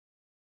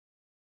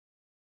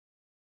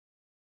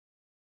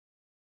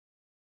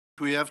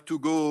We have to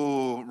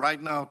go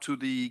right now to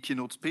the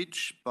keynote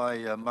speech by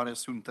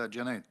Mariassunta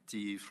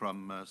Giannetti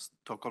from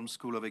Stockholm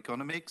School of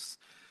Economics.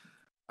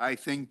 I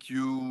think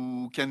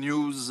you can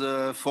use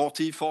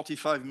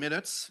 45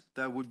 minutes.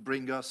 That would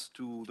bring us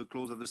to the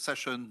close of the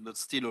session, but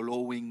still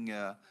allowing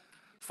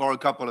for a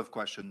couple of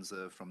questions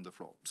from the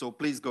floor. So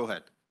please go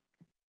ahead.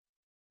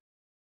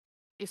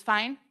 It's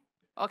fine?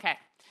 Okay.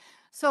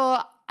 So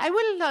I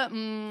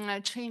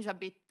will change a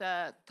bit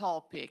the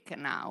topic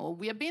now.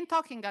 We have been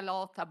talking a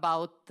lot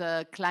about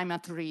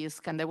climate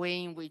risk and the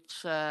way in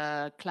which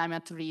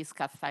climate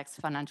risk affects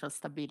financial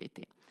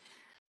stability.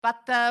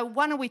 But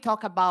when we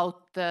talk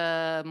about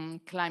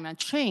climate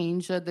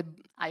change,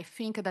 I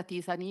think that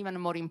is an even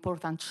more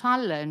important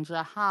challenge,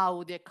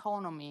 how the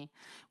economy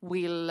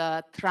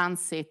will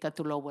transit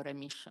to lower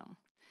emission.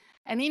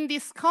 And in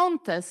this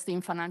context,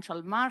 in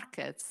financial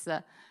markets,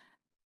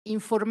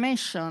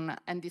 information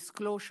and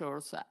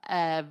disclosures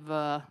have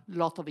a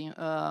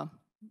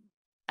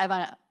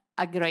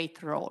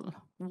great role.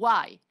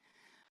 Why?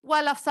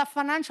 Well, as a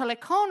financial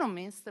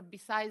economist,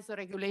 besides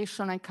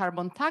regulation and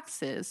carbon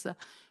taxes,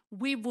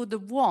 we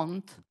would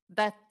want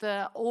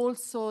that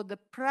also the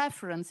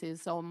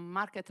preferences of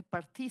market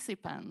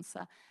participants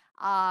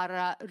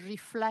are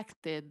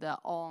reflected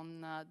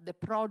on the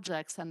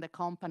projects and the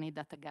company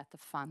that get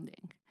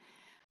funding.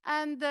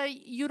 And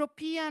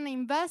European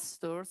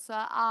investors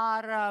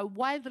are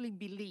widely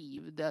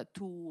believed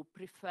to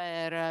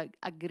prefer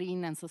a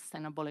green and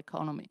sustainable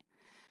economy.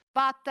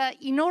 But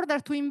in order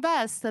to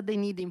invest, they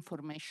need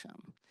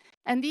information.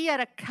 And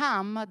here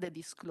comes the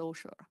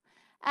disclosure.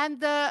 And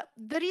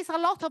there is a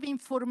lot of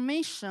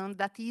information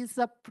that is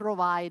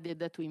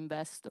provided to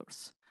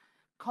investors.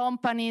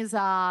 Companies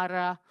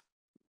are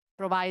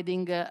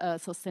providing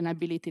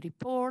sustainability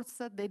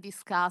reports. They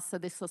discuss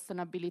the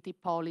sustainability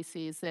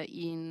policies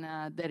in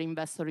their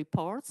investor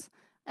reports,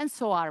 and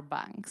so are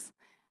banks.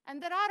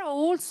 And there are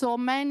also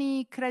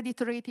many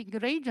credit rating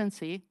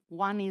agencies,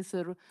 one is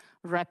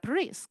Rep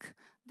Risk,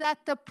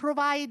 that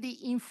provide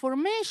the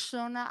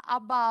information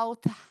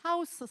about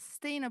how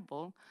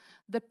sustainable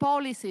the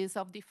policies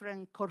of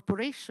different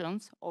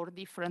corporations or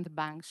different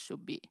banks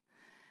should be.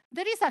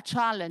 There is a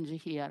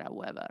challenge here,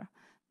 however,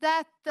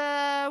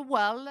 that,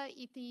 well,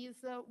 it is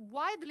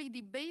widely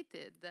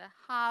debated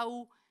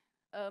how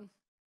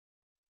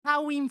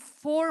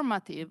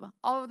informative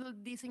all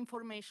this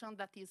information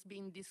that is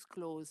being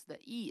disclosed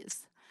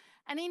is.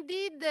 And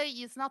indeed,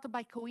 it's not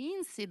by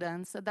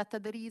coincidence that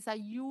there is a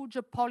huge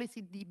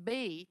policy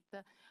debate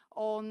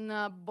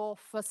on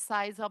both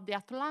sides of the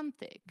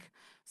Atlantic.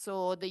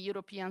 So the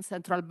European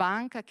Central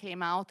Bank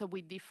came out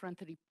with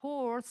different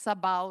reports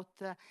about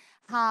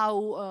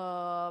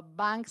how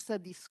banks'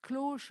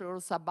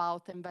 disclosures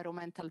about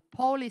environmental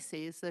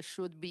policies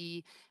should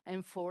be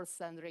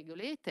enforced and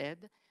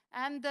regulated.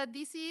 And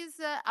this is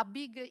a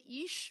big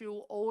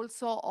issue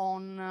also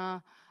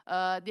on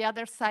the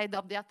other side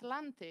of the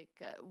Atlantic,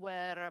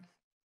 where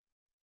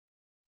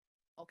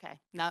okay,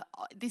 now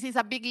this is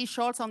a big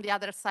issue also on the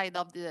other side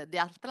of the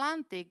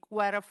Atlantic,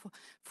 where,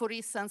 for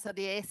instance,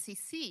 the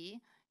SEC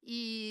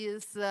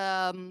is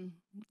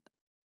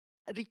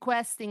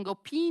requesting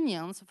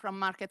opinions from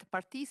market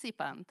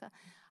participants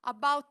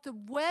about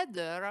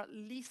whether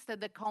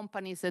listed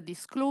companies'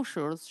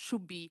 disclosures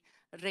should be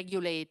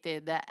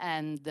regulated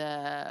and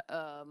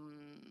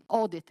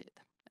audited.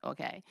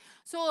 Okay,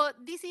 so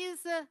this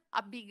is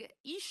a big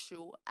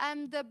issue,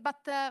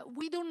 but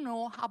we don't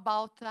know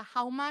about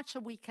how much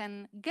we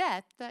can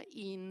get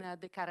in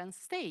the current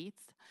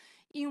states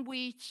in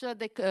which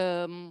the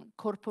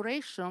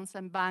corporations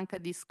and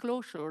bank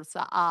disclosures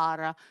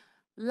are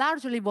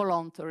largely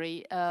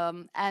voluntary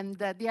and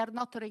they are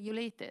not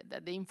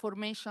regulated. The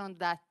information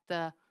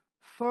that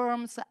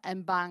firms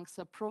and banks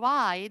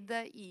provide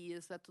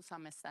is to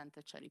some extent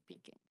cherry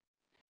picking.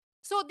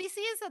 So this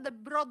is the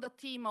broad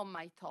theme of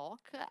my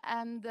talk,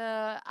 and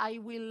I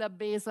will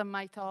base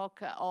my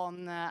talk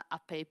on a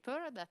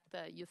paper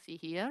that you see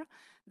here.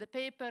 The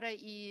paper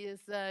is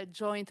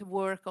joint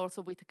work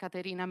also with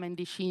Caterina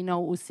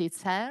Mendicino, who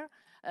sits here,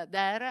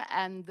 there,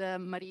 and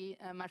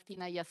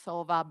Martina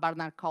Jasova,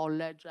 Barnard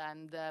College,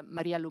 and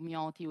Maria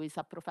Lumiotti, who is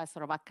a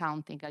professor of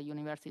accounting at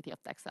University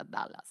of Texas,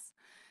 Dallas.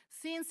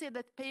 Since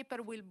that paper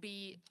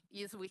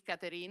is with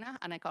Caterina,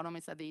 an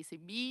economist at the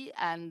ECB,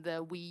 and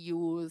we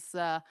use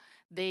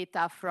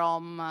data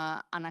from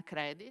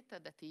Anacredit,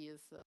 that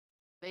is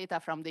data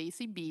from the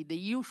ECB, the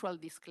usual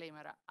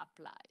disclaimer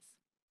applies.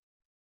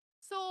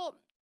 So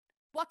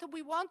what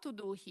we want to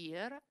do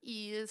here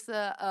is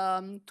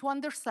to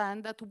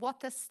understand to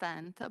what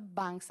extent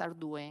banks are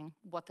doing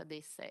what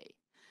they say.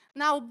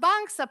 Now,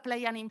 banks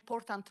play an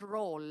important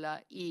role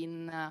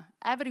in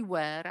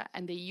everywhere,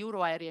 and the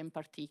euro area in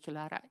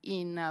particular,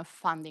 in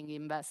funding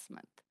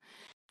investment.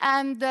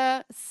 And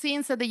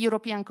since the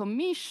European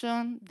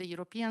Commission, the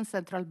European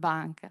Central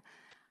Bank,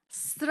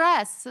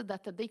 stress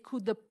that they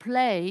could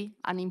play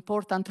an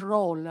important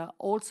role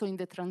also in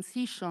the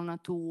transition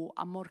to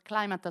a more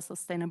climate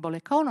sustainable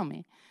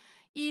economy,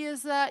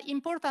 is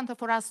important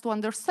for us to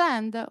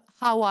understand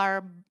how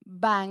our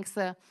banks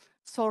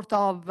sort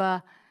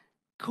of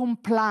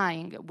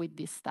complying with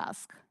this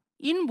task.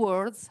 In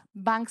words,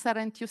 banks are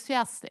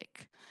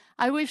enthusiastic.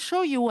 I will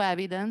show you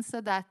evidence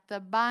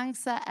that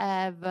banks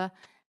are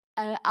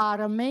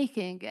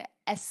making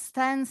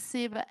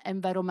extensive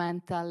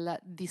environmental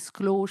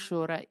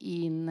disclosure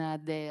in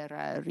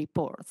their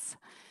reports.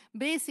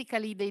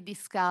 Basically, they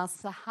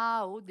discuss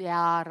how they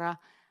are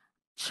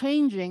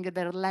changing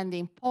their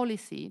lending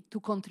policy to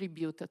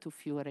contribute to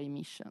fewer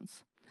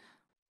emissions.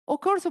 Of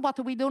course,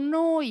 what we don't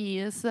know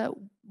is,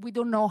 we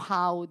don't know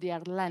how they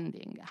are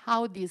lending,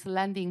 how these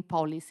lending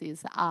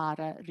policies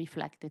are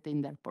reflected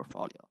in their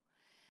portfolio.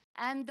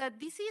 And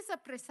this is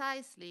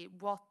precisely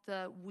what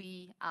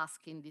we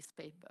ask in this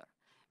paper.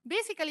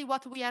 Basically,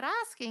 what we are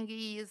asking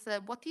is,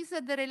 what is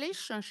the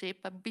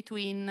relationship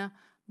between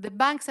the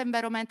bank's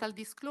environmental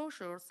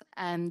disclosures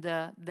and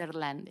their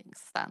lending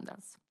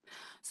standards?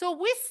 So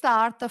we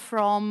start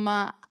from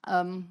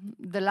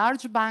the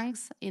large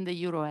banks in the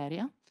euro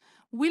area.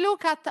 We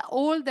look at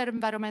all their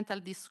environmental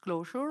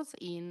disclosures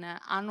in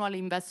annual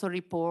investor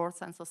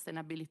reports and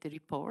sustainability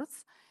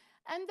reports.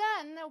 And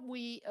then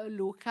we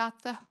look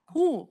at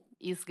who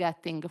is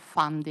getting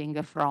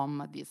funding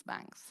from these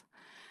banks.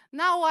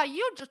 Now, a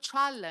huge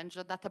challenge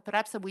that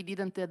perhaps we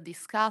didn't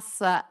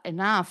discuss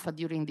enough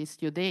during these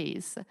 2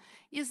 days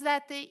is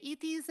that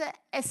it is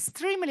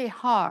extremely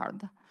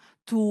hard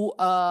to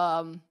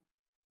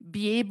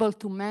be able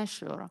to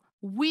measure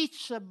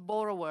which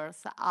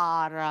borrowers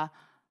are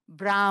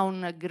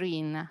brown,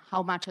 green,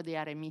 how much they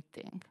are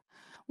emitting.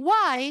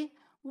 Why?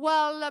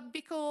 Well,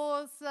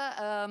 because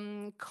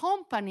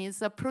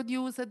companies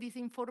produce this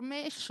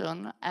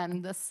information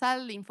and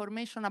sell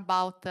information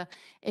about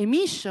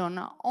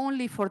emission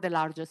only for the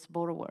largest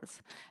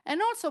borrowers.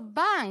 And also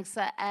banks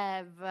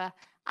have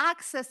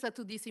access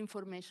to this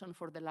information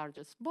for the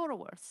largest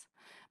borrowers.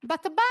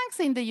 But the banks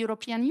in the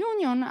European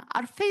Union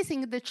are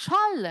facing the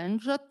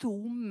challenge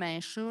to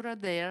measure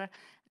their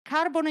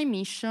carbon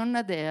emission,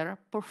 their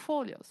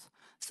portfolios.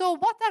 So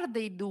what are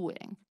they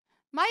doing?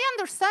 My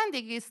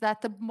understanding is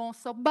that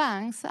most of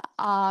banks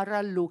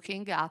are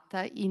looking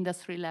at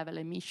industry level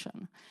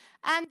emission.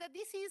 And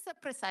this is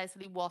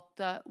precisely what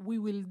we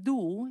will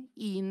do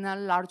in a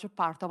large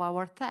part of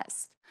our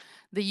test.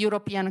 The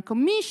European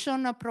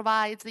Commission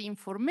provides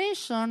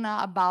information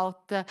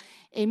about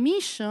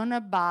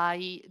emission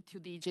by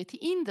two-digit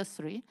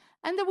industry,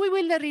 and we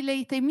will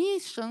relate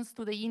emissions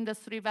to the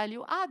industry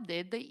value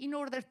added in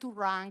order to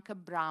rank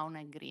brown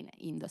and green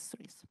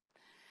industries.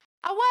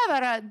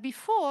 However,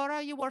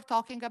 before you were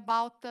talking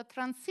about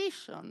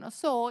transition.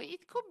 So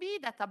it could be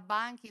that a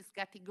bank is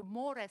getting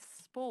more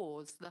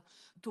exposed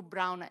to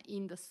brown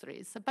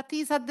industries, but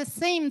is at the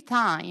same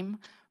time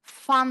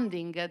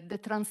funding the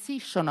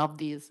transition of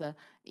these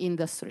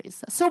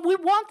industries. So we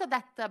want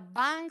that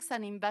banks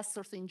and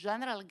investors in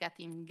general get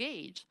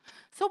engaged.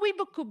 So we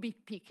could be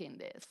picking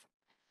this.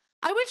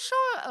 I will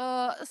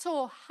show,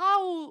 so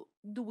how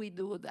do we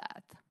do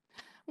that?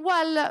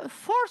 Well,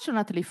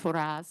 fortunately for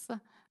us,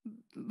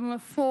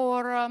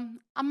 for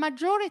a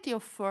majority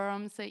of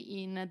firms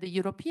in the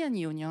European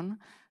Union,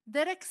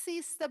 there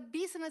exists a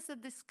business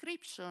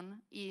description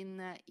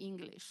in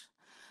English.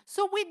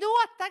 So we do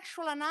a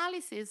textual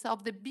analysis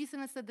of the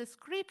business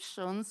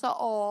descriptions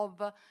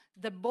of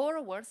the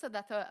borrowers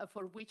that,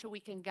 for which we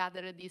can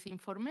gather this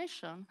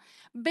information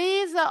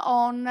based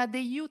on the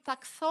EU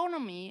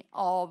taxonomy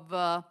of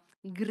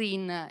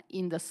green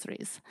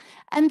industries.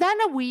 And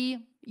then we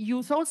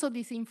use also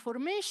this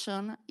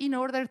information in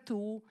order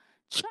to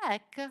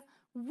check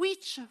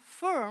which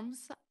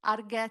firms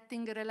are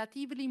getting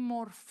relatively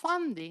more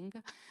funding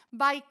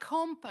by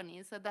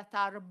companies that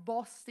are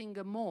boasting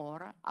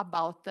more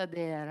about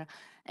their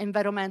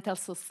environmental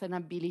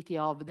sustainability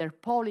of their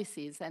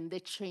policies and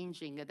the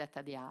changing that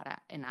they are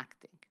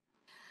enacting.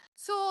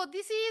 So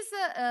this is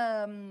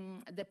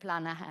the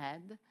plan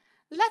ahead.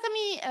 Let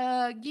me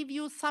give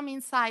you some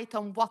insight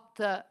on what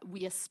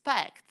we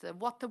expect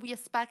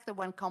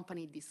when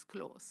companies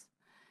disclose.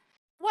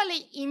 Well,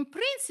 in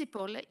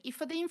principle, if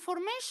the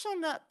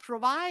information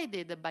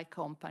provided by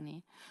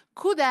company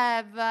could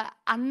have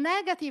a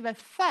negative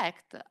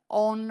effect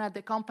on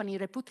the company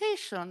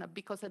reputation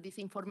because this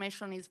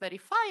information is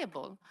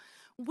verifiable,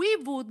 we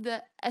would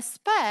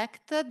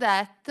expect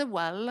that,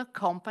 well,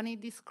 company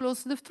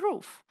disclose the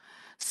truth.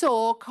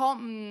 So,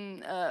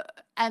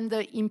 and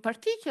in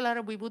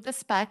particular, we would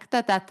expect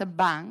that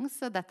banks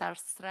that are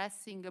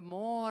stressing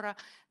more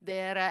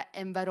their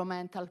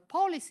environmental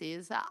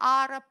policies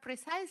are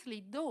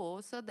precisely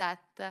those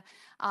that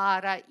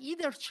are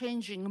either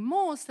changing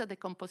most the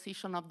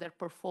composition of their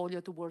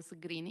portfolio towards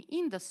green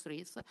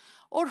industries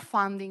or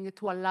funding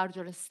to a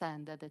larger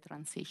extent the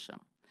transition.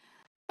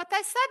 But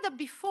I said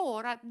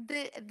before,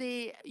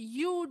 the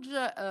huge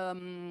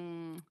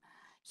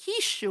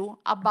issue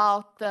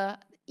about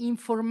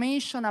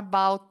information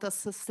about the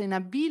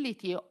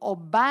sustainability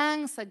of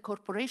banks and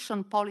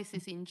corporation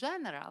policies in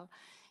general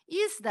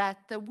is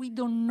that we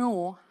don't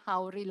know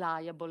how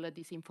reliable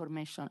this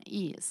information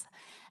is.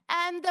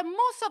 And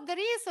most of the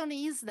reason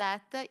is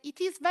that it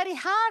is very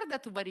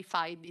hard to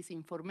verify this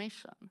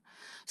information.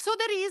 So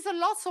there is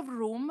lots of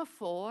room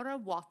for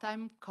what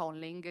I'm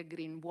calling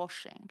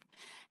greenwashing.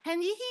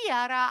 And here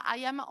I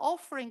am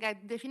offering a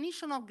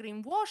definition of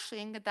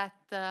greenwashing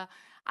that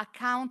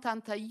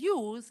accountants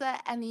use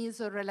and is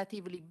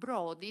relatively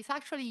broad. It's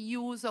actually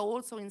used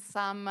also in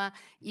some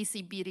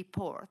ECB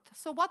report.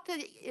 So what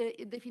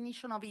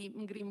definition of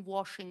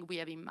greenwashing we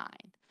have in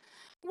mind?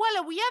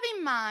 Well, we have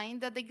in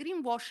mind the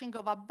greenwashing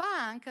of a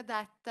bank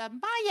that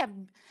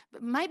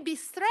might be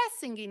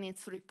stressing in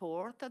its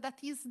report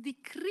that is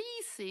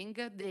decreasing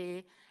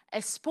the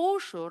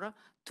exposure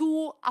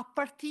to a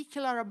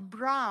particular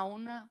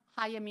brown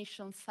high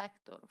emission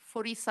sector,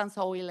 for instance,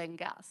 oil and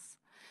gas.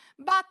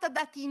 But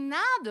that in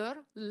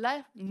other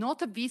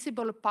not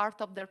visible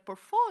part of their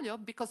portfolio,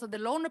 because the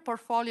loan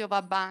portfolio of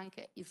a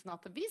bank is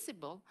not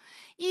visible,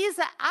 is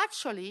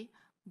actually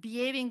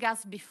behaving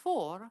as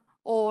before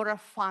or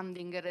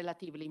funding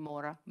relatively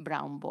more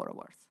brown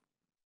borrowers.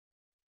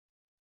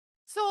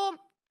 So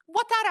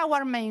what are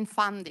our main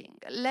funding?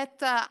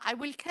 I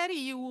will carry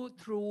you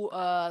through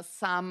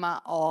some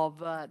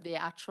of the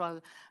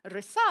actual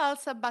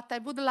results, but I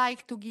would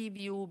like to give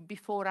you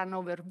before an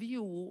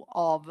overview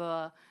of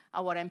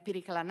our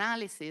empirical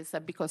analysis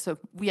because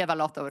we have a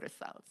lot of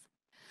results.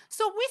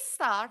 So we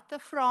start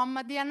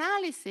from the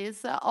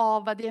analysis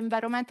of the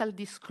environmental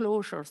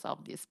disclosures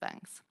of these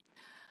banks.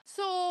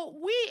 So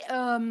we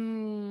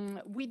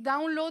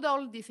download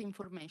all this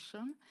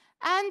information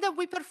and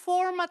we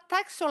perform a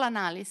textual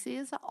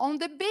analysis on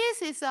the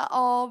basis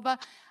of a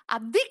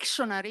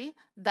dictionary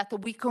that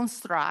we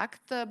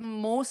construct,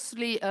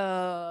 mostly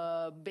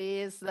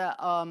based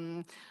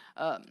on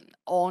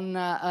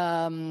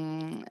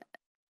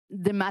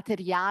the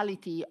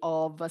materiality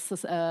of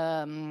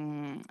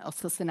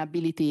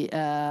sustainability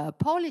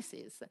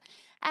policies.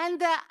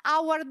 And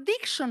our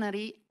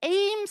dictionary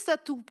aims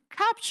to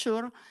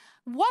capture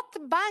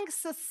what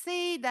banks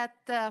say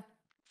that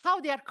how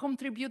they are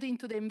contributing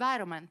to the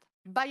environment,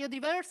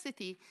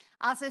 biodiversity,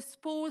 as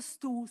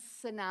opposed to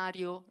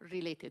scenario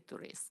related to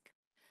risk.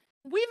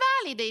 We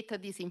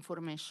validate this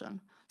information.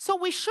 So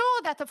we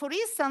show that, for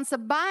instance,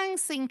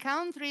 banks in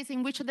countries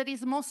in which there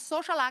is more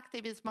social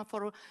activism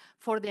for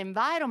the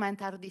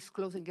environment are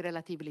disclosing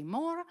relatively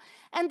more,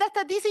 and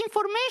that this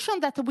information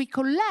that we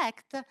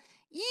collect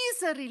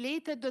is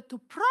related to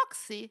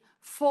proxy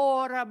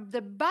for the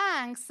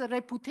bank's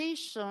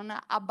reputation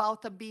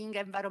about being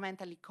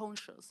environmentally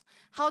conscious.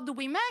 How do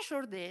we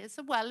measure this?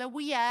 Well,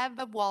 we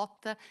have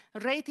what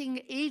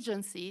rating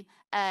agencies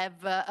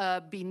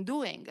have been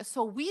doing.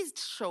 So we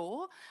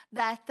show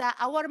that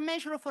our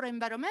measure for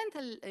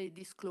environmental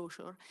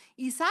disclosure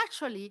is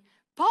actually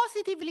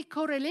positively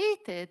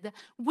correlated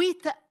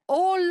with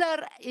all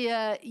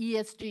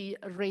ESG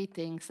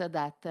ratings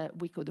that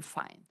we could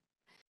find.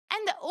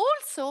 And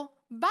also,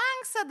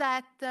 banks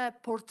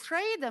that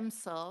portray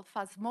themselves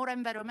as more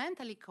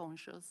environmentally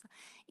conscious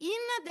in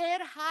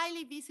their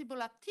highly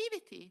visible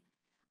activity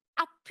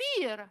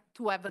appear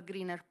to have a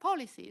greener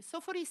policy. So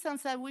for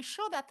instance, we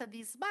show that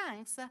these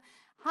banks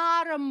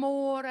are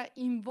more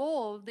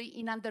involved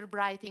in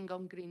underwriting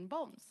on green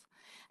bonds.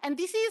 And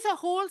this is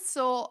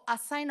also a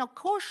sign of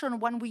caution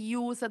when we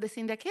use the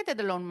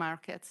syndicated loan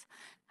markets.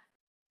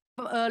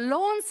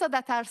 Loans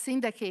that are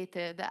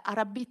syndicated are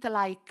a bit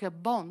like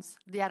bonds.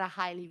 They are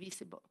highly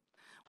visible.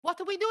 What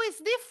we do is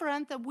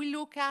different. We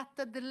look at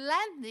the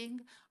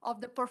lending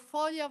of the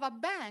portfolio of a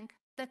bank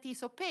that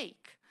is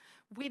opaque.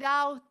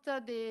 Without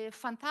the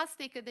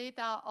fantastic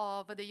data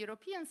of the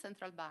European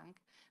Central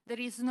Bank, there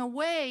is no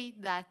way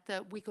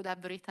that we could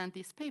have written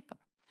this paper.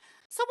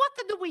 So what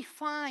do we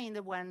find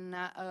when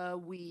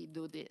we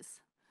do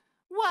this?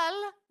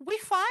 Well, we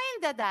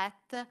find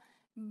that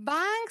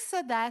banks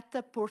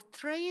that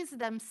portray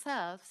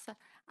themselves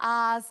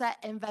as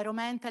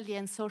environmentally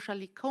and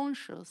socially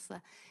conscious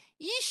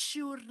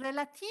issue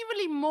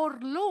relatively more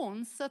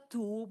loans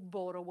to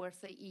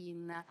borrowers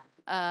in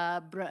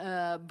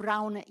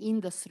brown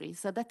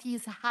industries, that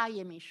is high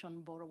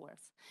emission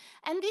borrowers.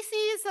 And this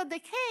is the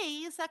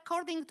case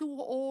according to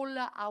all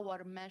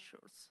our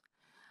measures.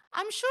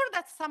 I'm sure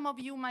that some of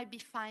you might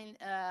be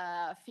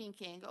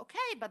thinking,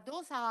 okay, but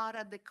those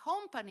are the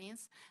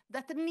companies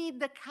that need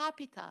the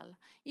capital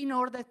in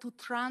order to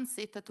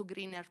transit to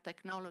greener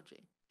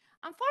technology.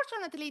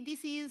 Unfortunately,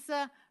 this is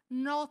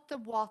not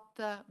what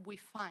we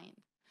find.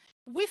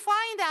 We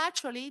find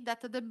actually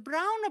that the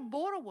brown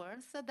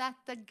borrowers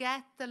that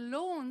get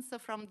loans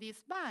from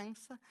these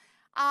banks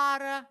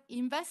are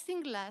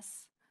investing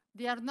less.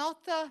 They are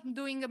not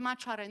doing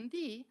much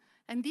R&D.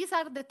 And these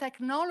are the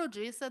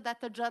technologies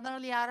that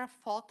generally are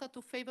thought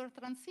to favor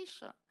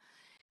transition.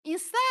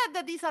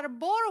 Instead, these are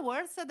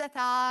borrowers that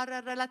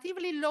are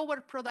relatively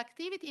lower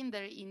productivity in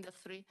their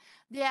industry.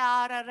 They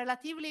are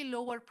relatively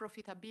lower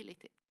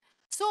profitability.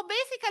 So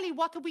basically,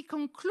 what we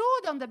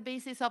conclude on the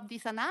basis of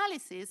this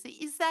analysis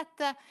is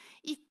that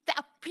it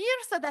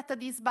appears that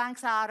these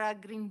banks are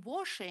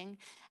greenwashing,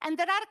 and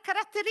there are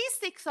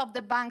characteristics of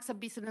the bank's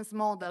business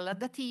model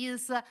that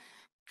is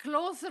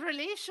close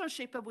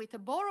relationship with the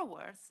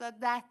borrowers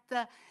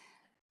that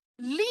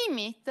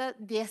limit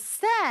the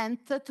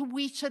extent to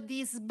which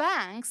these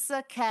banks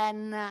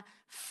can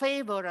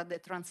favor the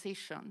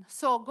transition.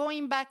 So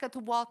going back to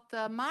what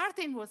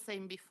Martin was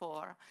saying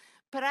before,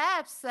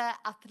 perhaps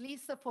at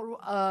least for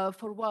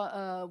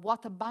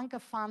what bank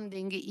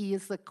funding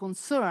is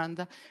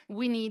concerned,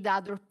 we need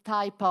other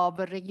type of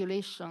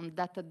regulation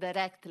that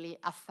directly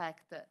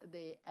affect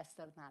the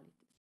externalities.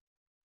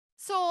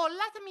 So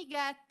let me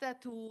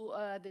get to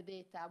the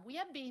data. We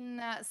have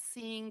been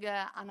seeing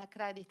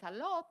Anacredit a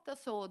lot,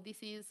 so this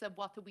is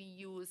what we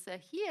use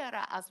here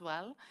as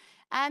well.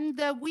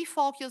 And we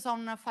focus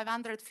on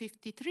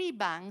 553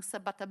 banks,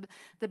 but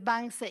the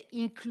banks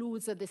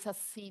includes the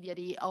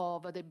subsidiary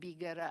of the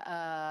bigger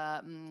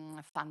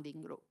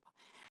funding group.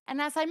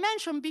 And as I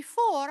mentioned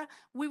before,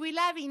 we will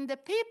have in the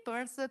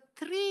papers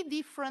 3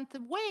 different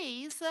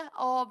ways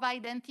of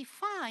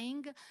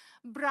identifying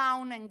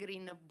brown and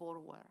green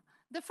borrower.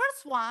 The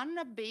first one,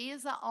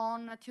 based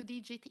on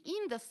 2-digit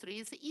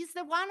industries, is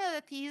the one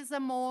that is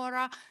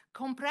more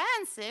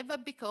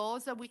comprehensive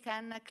because we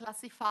can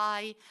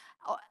classify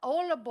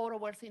all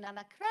borrowers in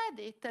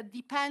Anacredit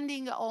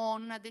depending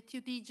on the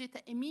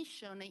 2-digit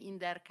emission in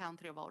their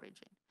country of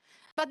origin.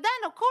 But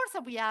then, of course,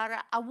 we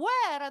are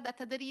aware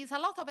that there is a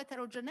lot of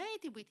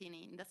heterogeneity within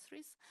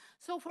industries.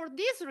 So for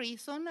this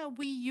reason,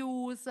 we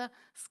use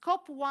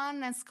Scope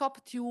 1 and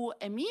Scope 2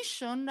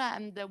 emission,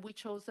 and we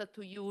chose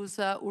to use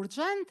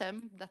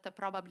Urgentem, that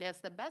probably has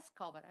the best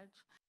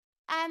coverage.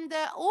 And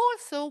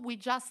also, we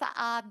just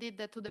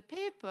added to the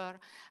paper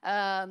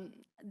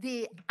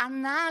the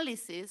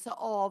analysis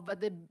of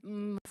the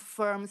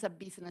firm's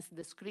business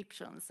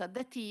descriptions.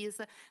 That is,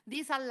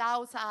 this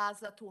allows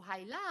us to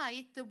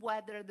highlight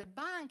whether the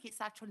bank is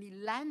actually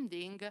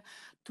lending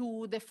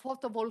to the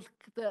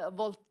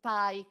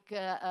photovoltaic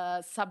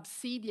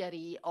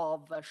subsidiary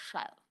of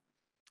Shell.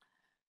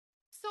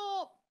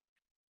 So,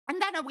 and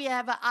then we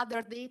have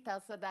other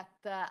data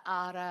that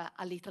are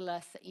a little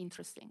less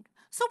interesting.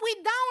 So we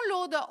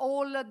download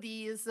all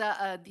these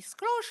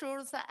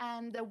disclosures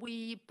and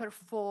we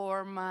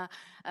perform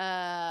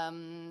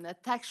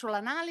textual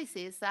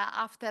analysis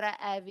after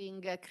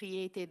having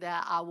created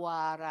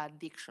our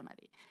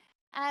dictionary.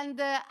 And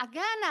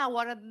again,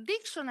 our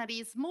dictionary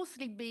is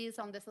mostly based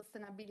on the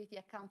Sustainability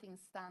Accounting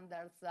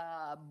Standards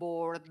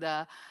Board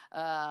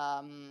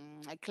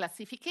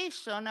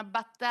classification,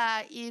 but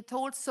it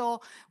also,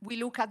 we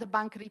look at the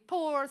bank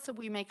reports,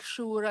 we make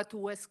sure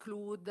to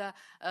exclude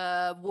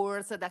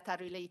words that are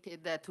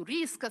related to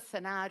risk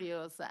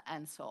scenarios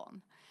and so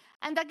on.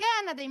 And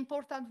again, the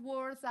important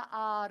words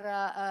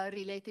are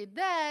related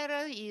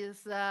there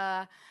is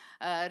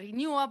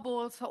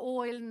renewables,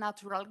 oil,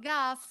 natural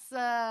gas,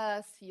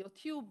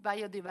 CO2,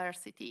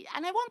 biodiversity.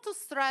 And I want to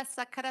stress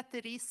the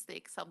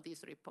characteristics of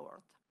this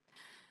report.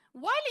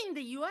 While in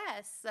the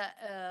US,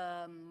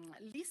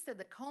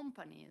 listed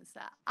companies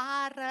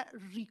are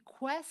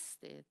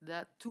requested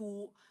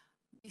to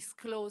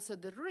disclose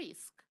the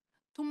risk,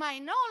 to my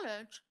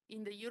knowledge,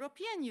 in the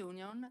European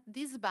Union,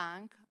 this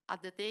bank,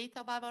 at the date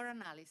of our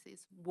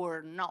analysis,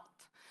 were not.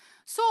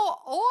 So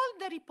all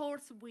the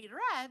reports we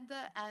read,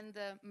 and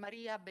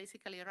Maria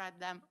basically read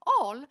them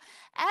all,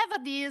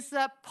 have this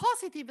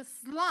positive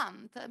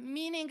slant,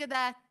 meaning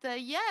that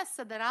yes,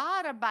 there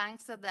are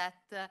banks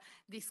that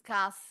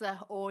discuss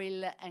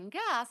oil and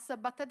gas,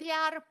 but they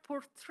are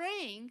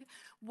portraying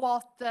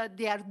what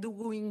they are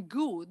doing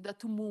good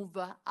to move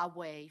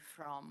away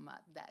from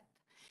that.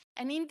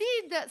 And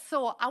indeed,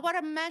 so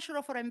our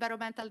measure for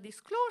environmental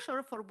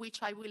disclosure, for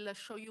which I will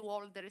show you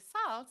all the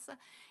results,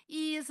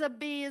 is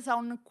based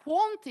on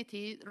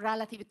quantity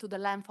relative to the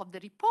length of the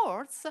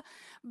reports,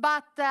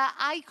 but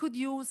I could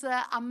use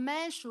a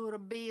measure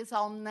based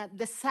on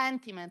the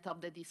sentiment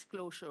of the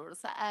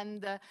disclosures,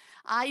 and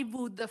I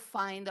would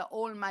find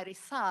all my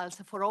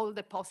results for all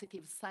the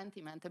positive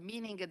sentiment,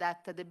 meaning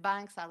that the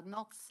banks are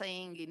not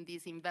saying in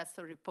this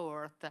investor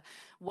report,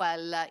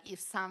 well,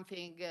 if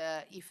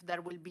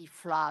there will be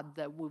flood,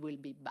 we will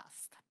be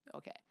bust,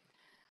 okay?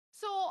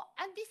 So,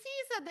 and this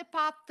is the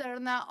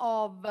pattern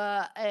of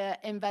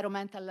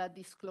environmental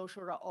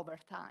disclosure over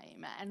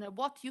time. And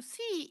what you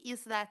see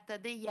is that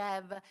they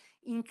have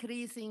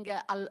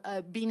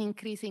been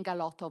increasing a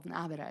lot on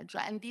average.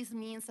 And this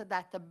means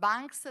that the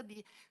banks,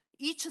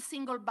 each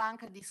single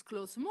bank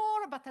disclose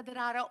more, but there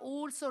are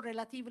also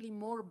relatively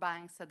more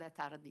banks that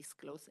are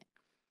disclosing.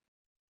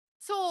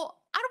 So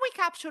are we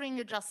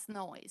capturing just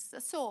noise?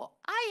 So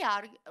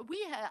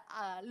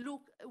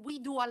we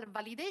do a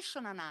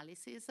validation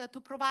analysis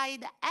to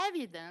provide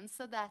evidence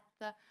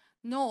that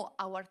no,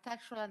 our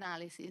textual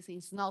analysis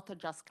is not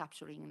just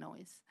capturing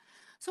noise.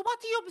 So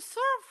what you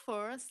observe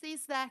first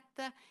is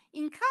that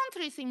in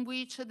countries in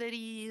which there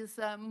is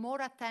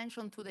more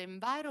attention to the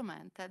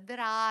environment, there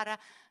are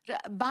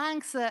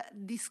banks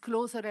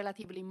disclose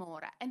relatively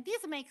more. And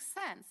this makes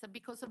sense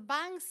because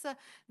banks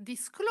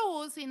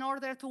disclose in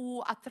order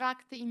to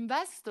attract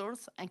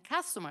investors and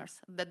customers,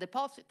 the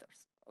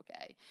depositors.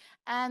 Okay,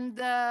 and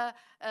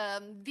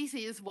this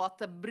is what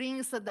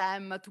brings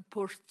them to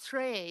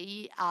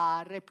portray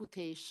a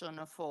reputation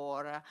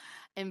for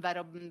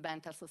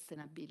environmental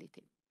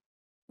sustainability.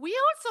 We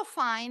also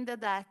find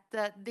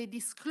that the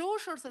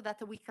disclosures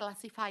that we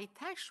classify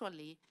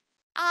textually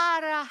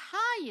are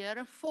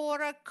higher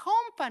for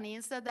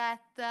companies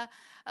that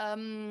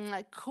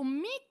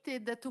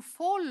committed to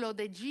follow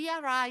the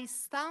GRI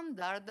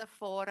standard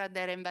for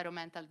their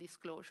environmental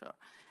disclosure.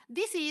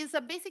 This is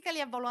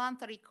basically a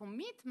voluntary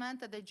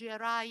commitment. The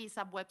GRI is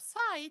a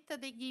website.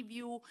 They give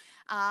you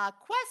a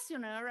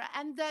questionnaire,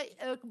 and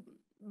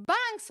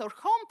banks or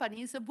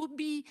companies would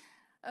be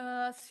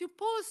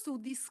supposed to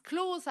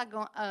disclose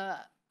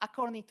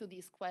according to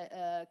this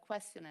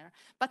questionnaire.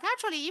 But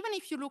actually, even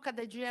if you look at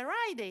the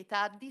GRI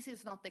data, this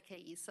is not the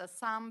case.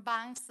 Some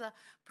banks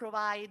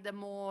provide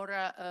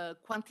more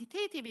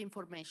quantitative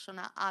information,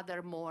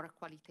 other more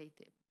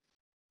qualitative.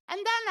 And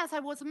then, as I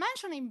was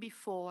mentioning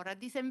before,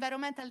 these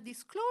environmental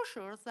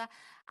disclosures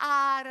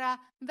are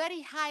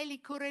very highly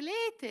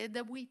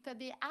correlated with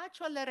the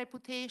actual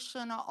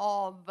reputation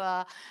of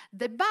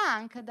the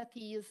bank that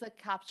is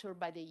captured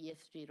by the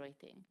ESG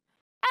rating.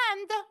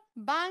 And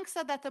banks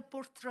that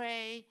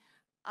portray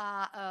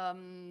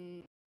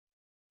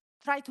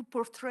try to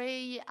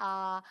portray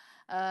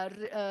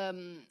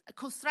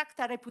construct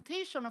a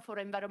reputation for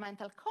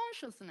environmental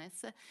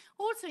consciousness.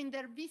 Also in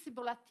their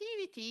visible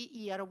activity,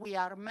 here we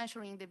are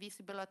measuring the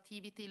visible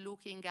activity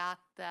looking at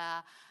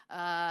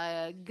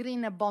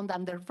green bond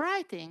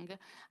underwriting,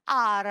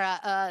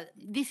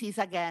 this is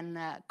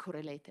again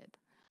correlated.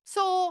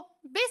 So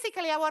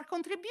basically our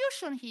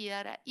contribution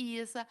here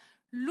is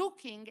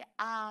looking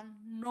at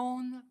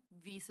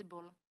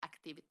non-visible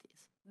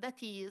activities.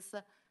 That is,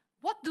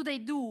 what do they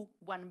do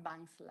when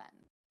banks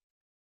lend?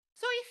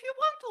 So if you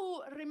want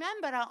to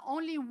remember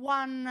only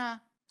one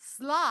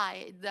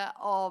slide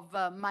of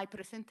my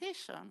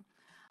presentation,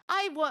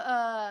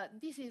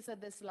 this is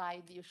the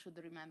slide you should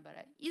remember.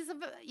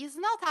 It's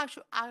not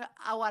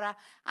our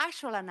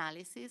actual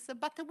analysis,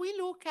 but we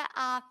look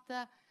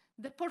at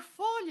the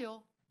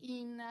portfolio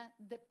in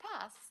the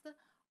past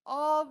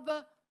of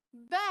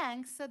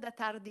banks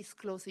that are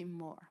disclosing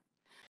more.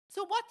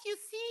 So what you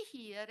see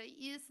here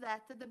is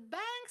that the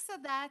banks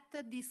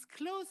that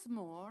disclose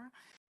more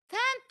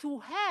tend to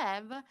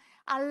have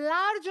a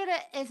larger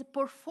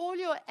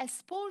portfolio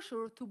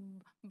exposure to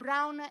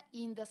brown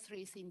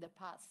industries in the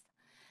past.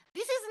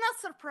 This is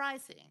not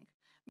surprising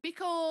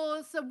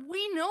because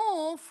we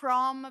know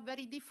from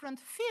very different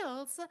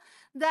fields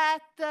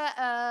that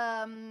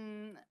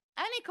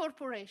any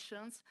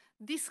corporations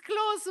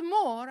disclose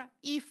more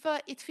if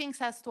it thinks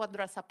it has to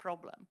address a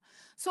problem.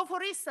 So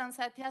for instance,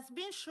 it has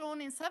been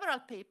shown in several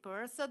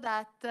papers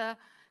that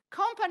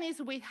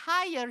companies with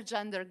higher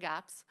gender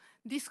gaps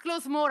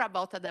disclose more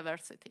about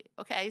diversity,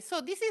 okay?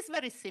 So this is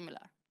very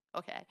similar,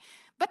 okay?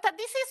 But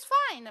this is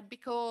fine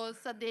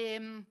because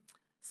the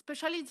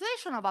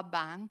specialization of a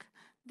bank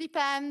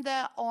depends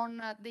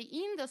on the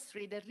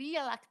industry, the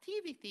real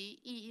activity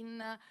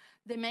in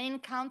the main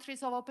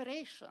countries of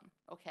operation,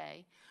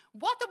 okay?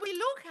 What we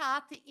look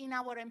at in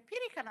our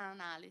empirical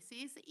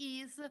analysis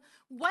is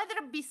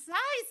whether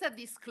besides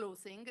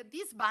disclosing,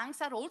 these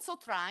banks are also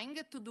trying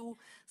to do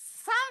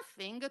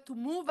something to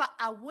move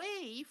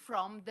away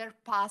from their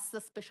past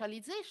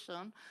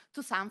specialization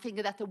to something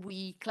that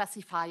we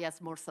classify as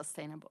more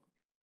sustainable.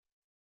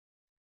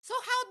 So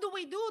how do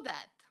we do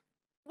that?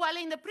 Well,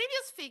 in the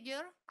previous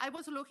figure, I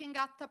was looking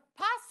at the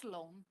past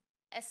loan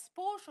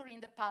exposure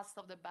in the past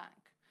of the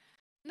bank.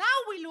 Now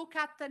we look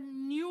at the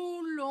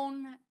new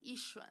loan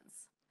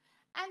issuance.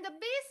 And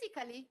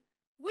basically,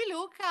 we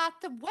look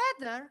at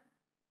whether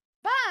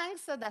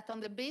banks that on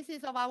the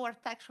basis of our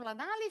textual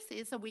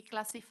analysis we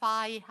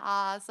classify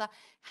as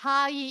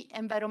high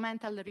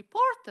environmental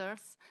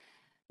reporters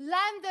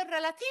lend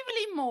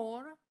relatively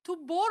more to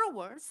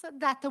borrowers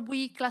that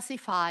we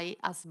classify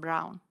as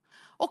brown.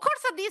 Of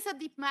course, this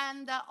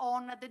depends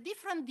on the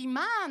different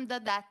demand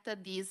that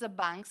these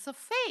banks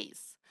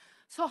face.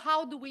 So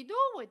how do we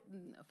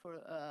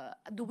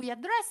do we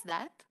address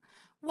that?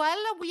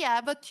 Well, we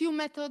have two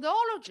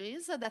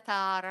methodologies that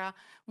are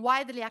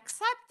widely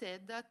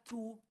accepted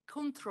to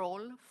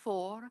control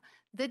for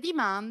the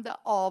demand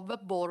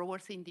of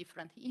borrowers in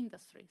different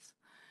industries.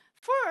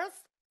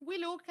 First, we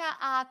look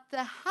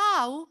at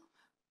how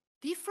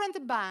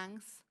different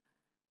banks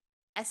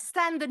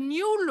extend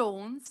new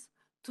loans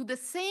to the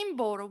same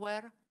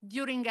borrower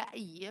during a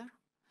year.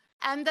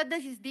 And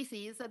this is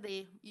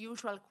the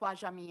usual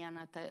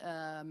Quajamian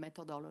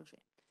methodology.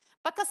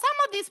 But some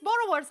of these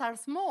borrowers are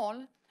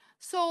small,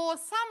 so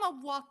some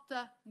of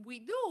what we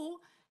do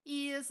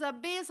is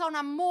based on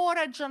a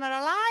more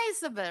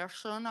generalized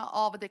version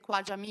of the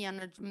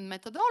Quajamian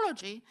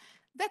methodology.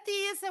 That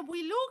is,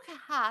 we look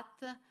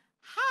at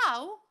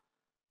how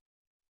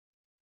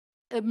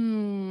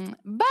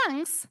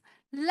banks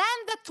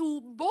lend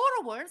to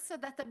borrowers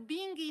that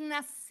being in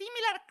a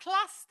similar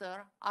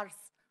cluster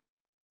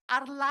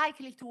are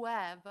likely to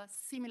have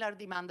similar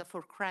demand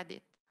for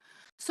credit.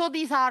 So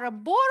these are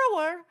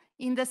borrowers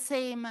in the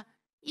same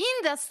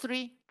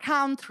industry,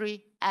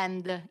 country,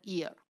 and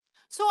year.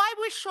 So I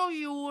will show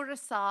you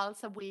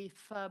results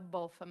with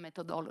both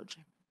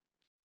methodology.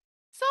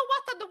 So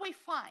what do we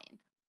find?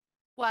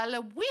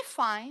 Well, we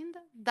find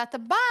that the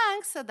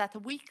banks that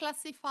we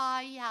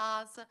classify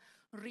as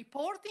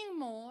reporting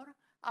more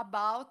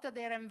about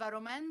their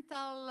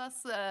environmental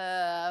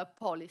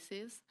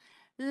policies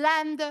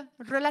lend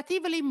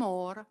relatively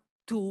more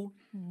to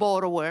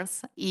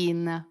borrowers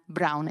in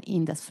brown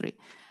industry.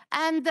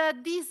 And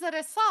this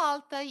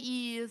result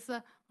is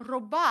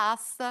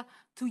robust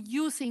to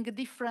using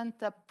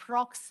different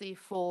proxy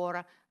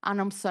for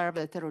unobserved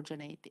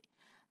heterogeneity.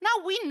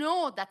 Now we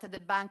know that the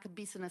bank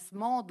business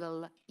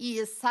model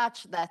is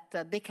such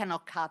that they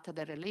cannot cut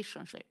the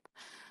relationship.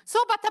 So,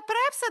 but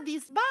perhaps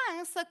these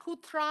banks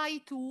could try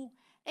to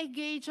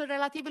engage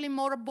relatively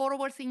more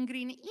borrowers in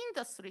green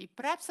industry.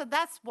 Perhaps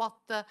that's what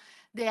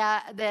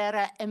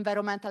their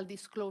environmental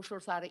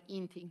disclosures are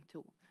hinting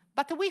to.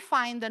 But we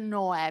find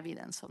no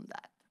evidence on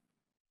that.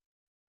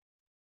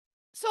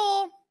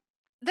 So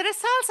the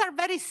results are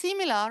very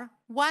similar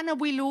when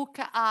we look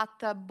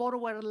at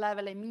borrower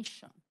level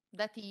emission.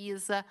 That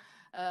is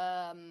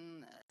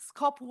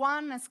scope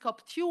 1 and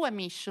scope 2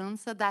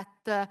 emissions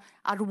that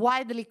are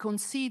widely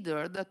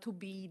considered to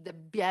be the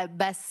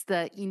best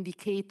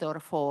indicator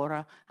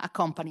for a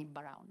company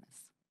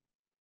brownness.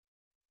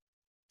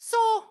 So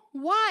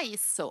why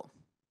is so?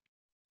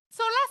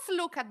 So let's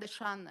look at the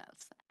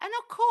channels. And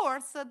of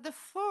course, the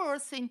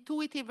first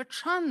intuitive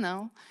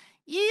channel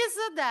is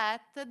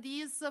that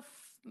these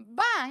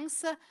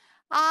banks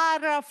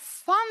are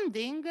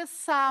funding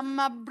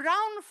some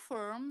brown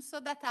firms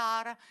that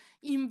are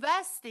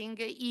investing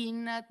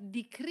in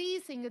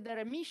decreasing their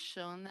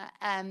emission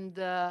and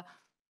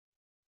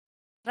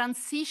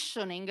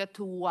transitioning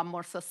to a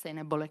more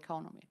sustainable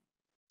economy.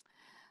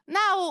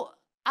 Now,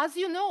 as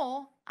you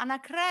know, an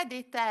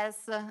credit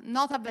has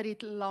not a very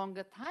long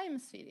time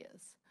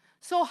series.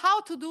 So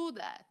how to do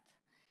that?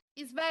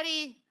 It's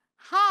very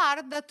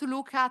hard to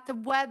look at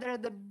whether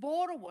the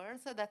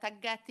borrowers that are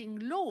getting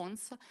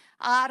loans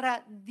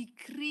are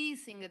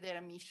decreasing their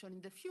emission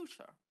in the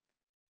future.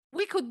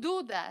 We could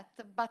do that,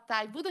 but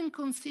I wouldn't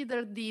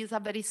consider this a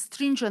very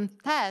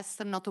stringent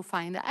test not to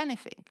find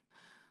anything.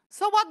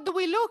 So what do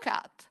we look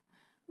at?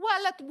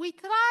 Well, we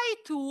try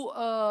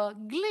to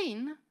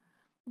glean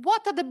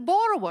what the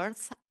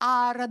borrowers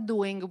are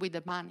doing with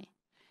the money.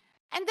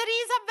 And there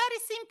is a very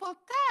simple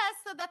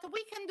test that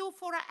we can do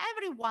for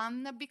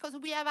everyone because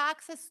we have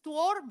access to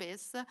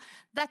Orbis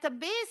that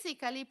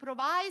basically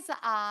provides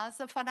us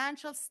a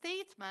financial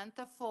statement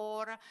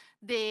for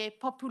the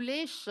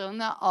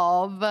population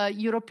of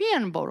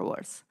European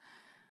borrowers.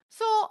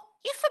 So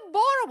if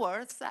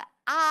borrowers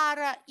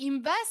are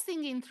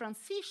investing in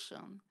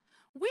transition,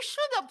 we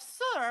should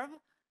observe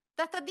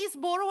that these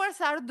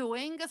borrowers are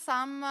doing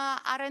some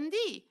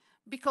R&D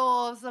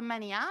because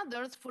many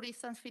others, for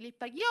instance,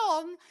 Philippe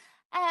Guillaume,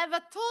 have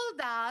told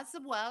us,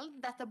 well,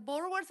 that the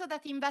borrowers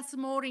that invest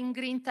more in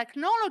green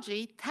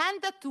technology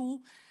tend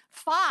to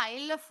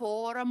file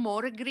for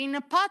more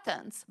green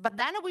patents. But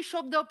then we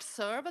should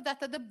observe that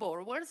the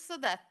borrowers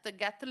that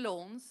get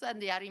loans and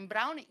they are in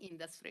brown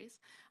industries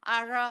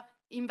are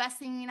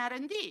investing in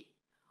R&D.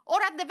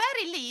 Or at the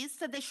very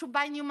least, they should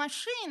buy new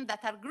machines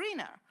that are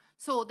greener.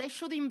 So they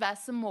should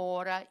invest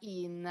more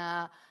in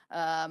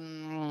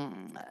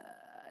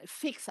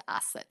fixed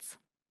assets.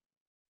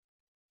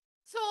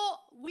 So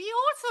we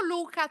also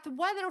look at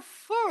whether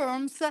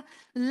firms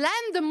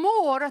lend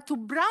more to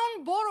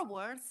brown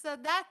borrowers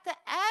that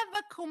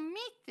have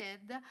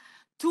committed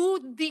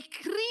to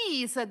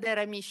decrease their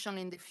emission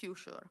in the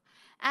future.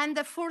 And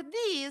for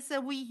this,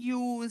 we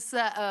use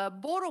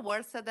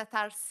borrowers that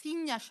are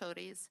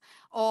signatories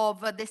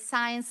of the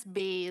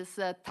Science-Based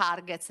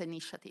Targets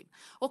Initiative.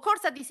 Of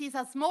course, this is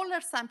a smaller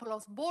sample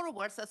of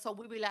borrowers, so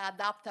we will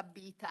adapt a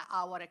bit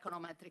our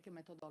econometric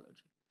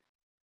methodology.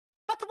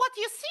 But what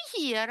you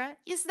see here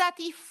is that,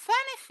 if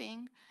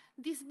anything,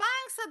 these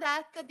banks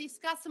that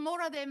discuss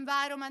more of the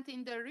environment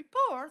in their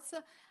reports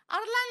are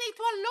lending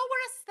to a lower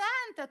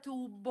extent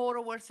to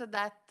borrowers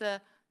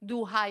that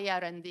do high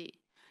R&D.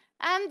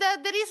 And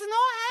there is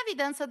no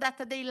evidence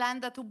that they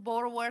lend to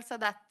borrowers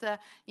that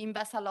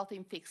invest a lot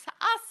in fixed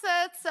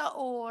assets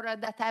or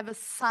that have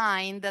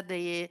signed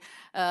the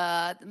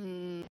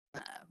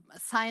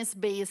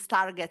Science-Based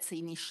Targets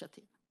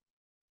Initiative.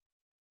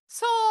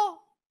 So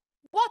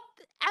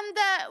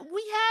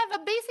we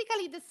have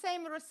basically the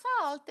same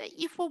result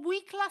if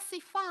we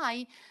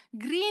classify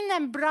green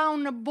and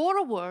brown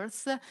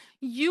borrowers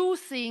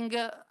using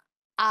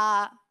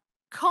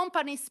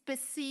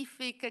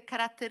company-specific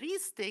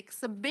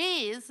characteristics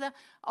based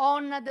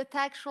on the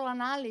textual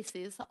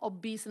analysis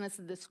of business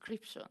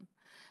description.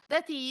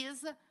 That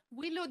is,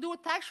 we do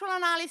textual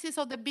analysis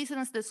of the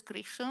business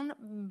description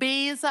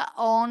based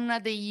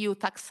on the EU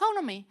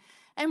taxonomy.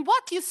 And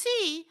what you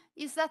see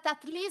is that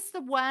at least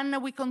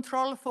when we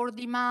control for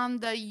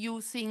demand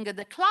using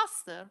the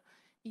cluster,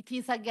 it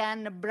is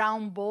again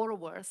brown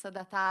borrowers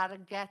that are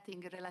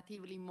getting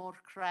relatively more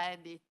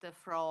credit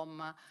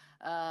from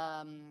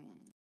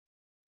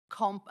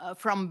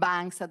from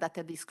banks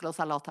that disclose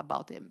a lot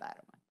about the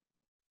environment.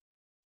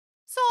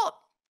 So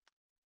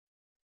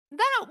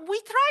then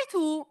we try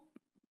to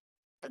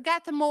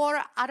get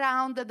more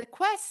around the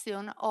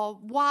question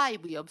of why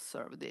we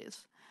observe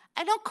this.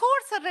 And of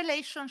course,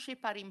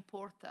 relationships are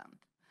important.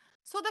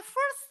 So the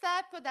first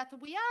step that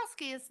we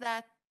ask is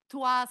that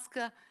to ask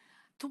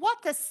to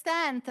what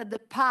extent the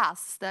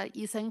past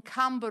is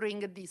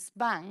encumbering these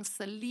banks,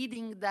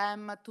 leading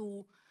them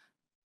to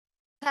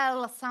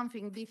tell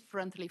something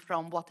differently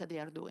from what they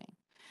are doing.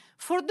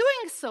 For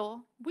doing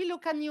so, we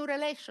look at new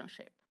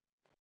relationship.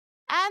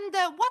 And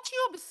what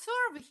you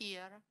observe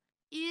here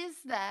is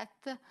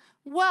that,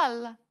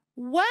 well,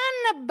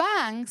 when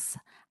banks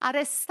are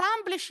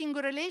establishing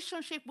a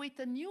relationship with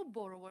new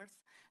borrowers,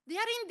 they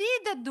are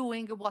indeed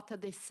doing what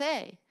they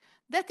say.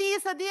 That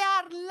is, they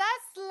are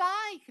less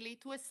likely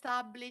to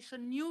establish a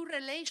new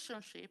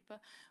relationship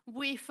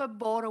with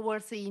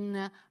borrowers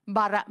in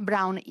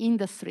brown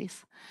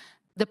industries.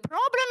 The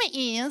problem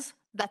is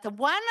that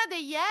when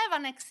they have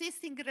an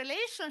existing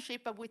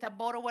relationship with a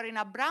borrower in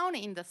a brown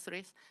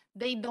industries,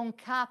 they don't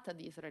cut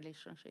this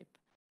relationship.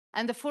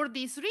 And for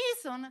this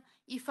reason,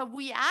 if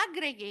we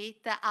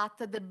aggregate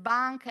at the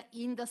bank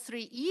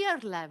industry year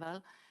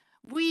level,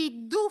 we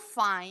do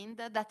find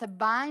that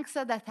banks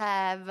that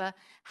have a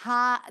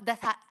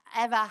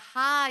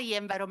high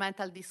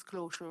environmental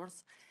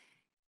disclosures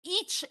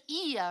each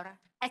year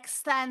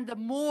extend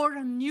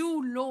more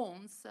new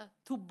loans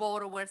to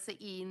borrowers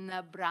in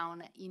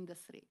brown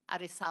industry, a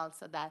result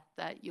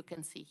that you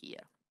can see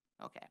here.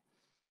 Okay.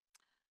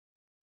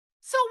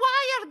 So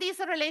why are these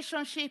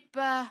relationships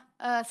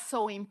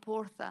so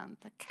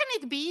important? Can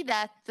it be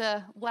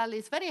that, well,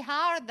 it's very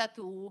hard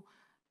to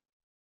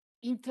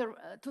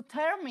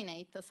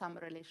terminate some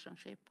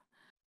relationship?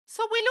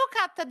 So we look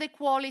at the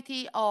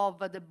quality of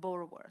the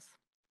borrowers.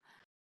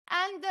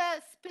 And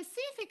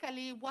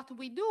specifically, what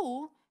we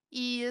do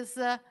is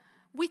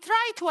we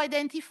try to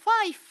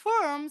identify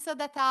firms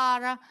that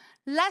are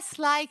less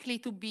likely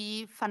to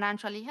be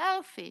financially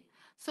healthy.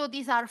 So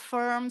these are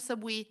firms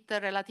with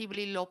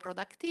relatively low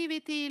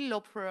productivity,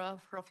 low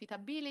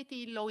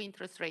profitability, low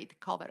interest rate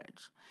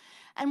coverage.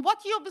 And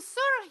what you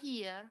observe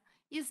here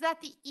is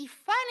that,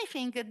 if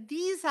anything,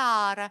 these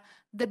are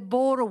the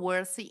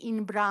borrowers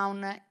in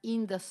brown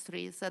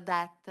industries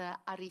that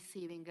are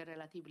receiving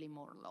relatively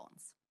more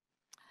loans.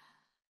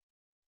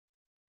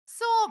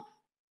 So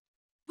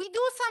we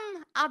do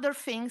some other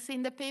things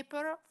in the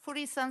paper. For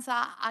instance,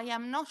 I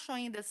am not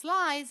showing the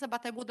slides,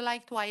 but I would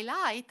like to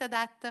highlight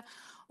that,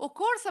 of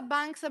course,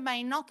 banks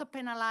may not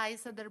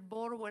penalize their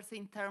borrowers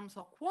in terms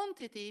of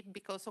quantity,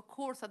 because, of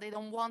course, they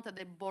don't want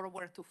the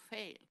borrower to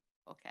fail,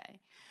 okay?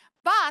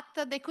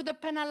 But they could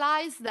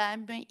penalize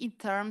them in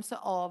terms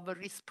of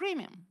risk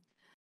premium.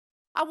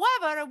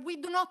 However, we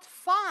do not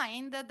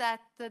find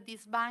that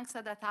these banks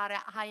that are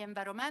high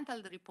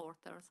environmental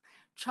reporters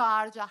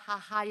charge a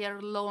higher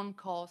loan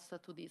cost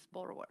to these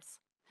borrowers.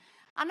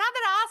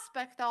 Another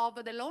aspect of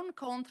the loan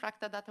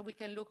contract that we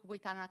can look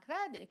with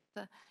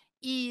AnaCredit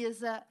is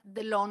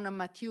the loan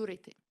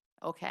maturity,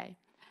 okay?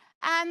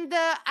 And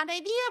an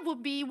idea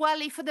would be,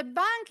 well, if the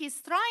bank is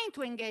trying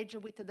to engage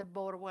with the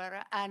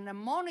borrower and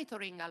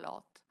monitoring a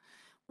lot,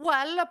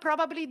 well,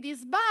 probably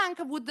this bank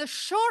would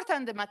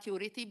shorten the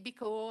maturity,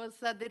 because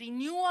the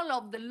renewal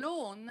of the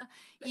loan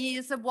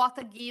is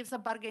what gives a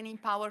bargaining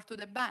power to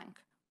the bank.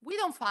 We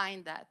don't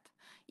find that.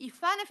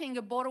 If anything,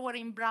 a borrower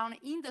in brown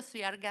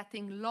industry are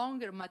getting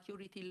longer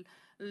maturity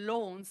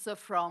loans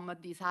from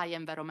this high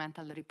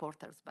environmental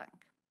reporters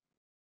bank.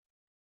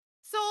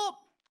 So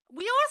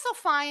we also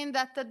find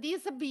that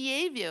this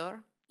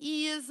behavior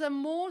is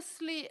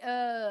mostly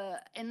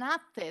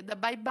enacted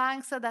by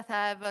banks that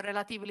have a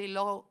relatively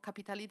low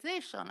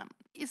capitalization.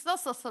 It's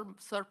also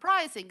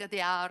surprising that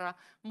they are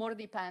more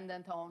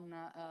dependent on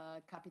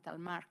capital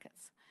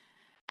markets.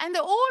 And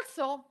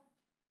also,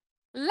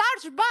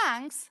 large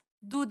banks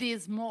do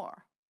this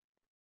more.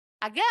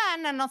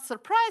 Again, not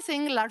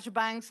surprising, large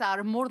banks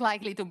are more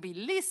likely to be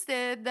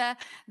listed,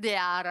 they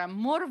are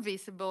more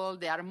visible,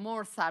 they are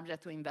more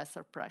subject to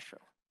investor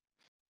pressure.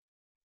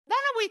 Then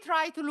we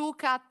try to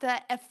look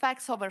at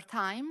effects over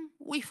time.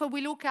 If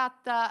we look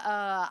at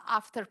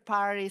after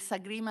Paris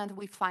Agreement,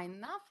 we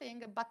find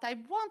nothing, but I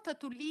wanted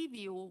to leave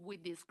you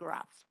with this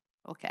graph,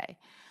 okay?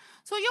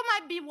 So you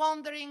might be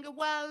wondering,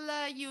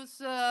 well, you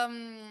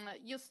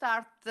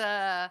start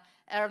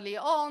early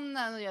on.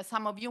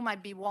 Some of you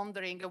might be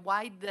wondering,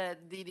 why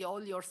did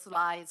all your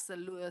slides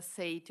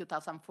say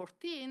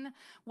 2014?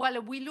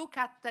 Well, we look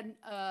at the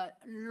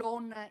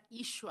loan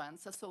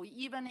issuance. So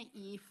even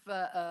if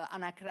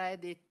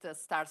AnaCredit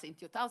starts in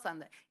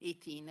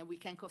 2018, we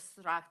can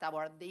construct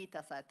our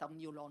data set of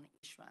new loan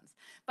issuance.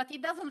 But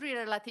it doesn't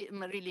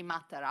really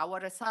matter. Our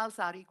results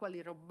are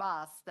equally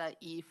robust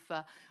if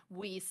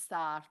we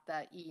start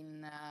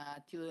in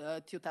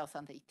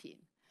 2018.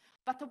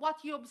 But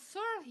what you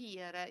observe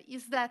here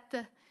is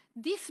that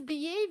this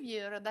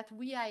behavior that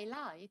we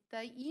highlight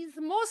is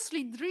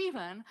mostly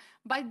driven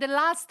by the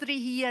last 3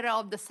 years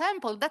of the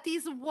sample. That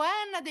is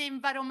when the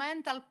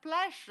environmental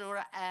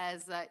pressure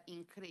has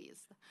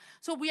increased.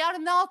 So we are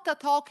not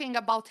talking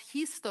about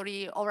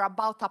history or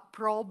about a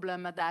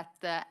problem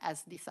that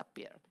has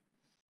disappeared.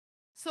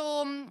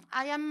 So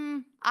I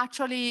am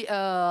actually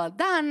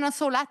done,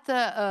 so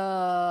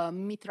let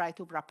me try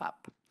to wrap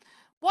up.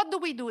 What do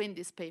we do in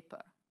this paper?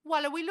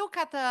 Well, we look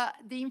at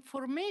the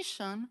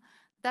information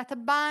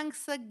that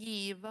banks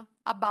give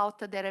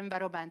about their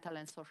environmental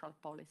and social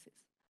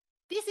policies.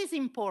 This is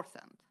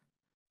important.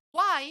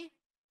 Why?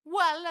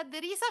 Well,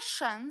 there is a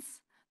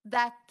chance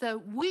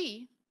that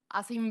we,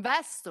 as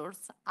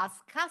investors, as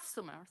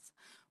customers,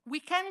 we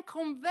can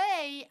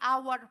convey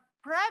our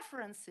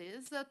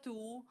preferences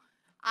to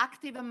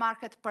active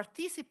market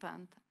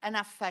participants and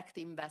affect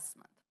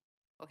investment.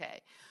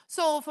 Okay,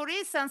 so for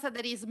instance,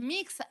 there is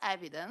mixed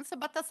evidence,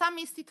 but some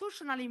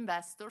institutional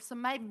investors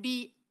might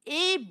be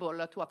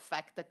able to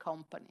affect the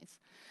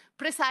companies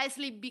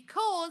precisely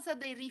because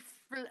they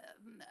reflect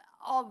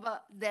of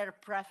their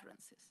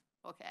preferences.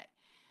 Okay,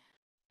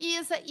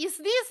 is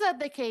this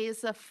the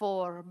case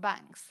for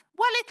banks?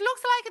 Well, it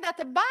looks like that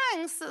the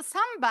banks,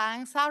 some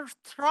banks are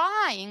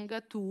trying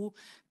to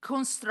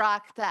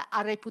construct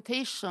a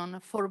reputation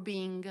for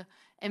being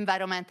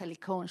environmentally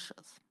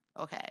conscious.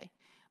 Okay.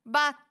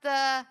 But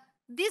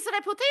this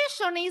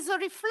reputation is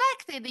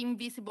reflected in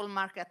visible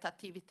market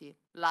activity,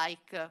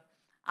 like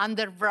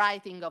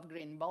underwriting of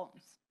green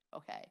bonds.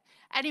 Okay,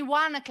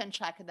 anyone can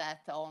check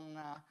that on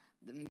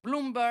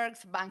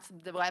Bloomberg's, banks,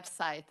 the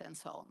website, and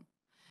so on.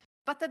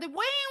 But the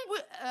way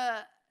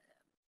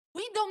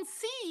we don't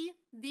see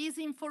this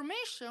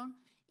information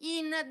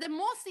in the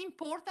most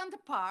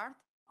important part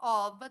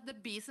of the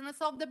business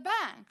of the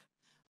bank,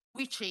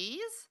 which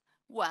is,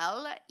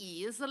 well,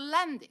 is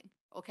lending.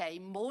 Okay,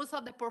 most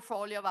of the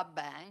portfolio of a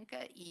bank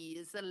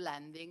is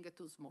lending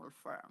to small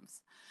firms.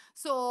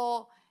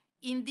 So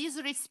in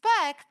this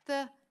respect,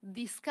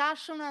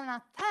 discussion and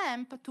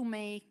attempt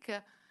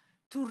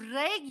to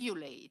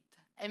regulate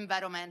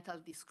environmental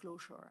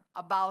disclosure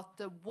about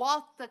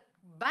what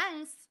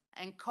banks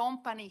and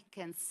companies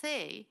can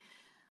say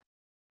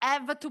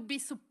have to be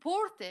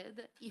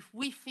supported if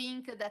we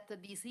think that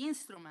this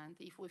instrument,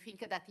 if we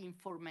think that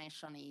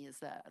information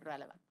is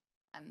relevant.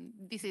 And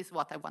this is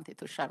what I wanted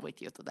to share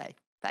with you today.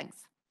 Thanks.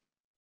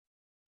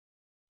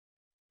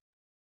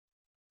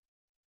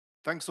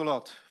 Thanks a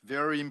lot.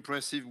 Very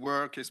impressive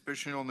work,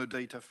 especially on the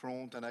data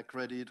front and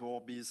accredit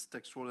Orbis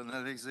textual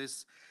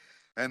analysis.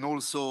 And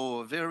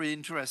also very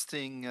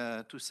interesting,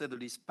 to say the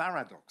least,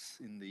 paradox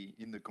in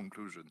the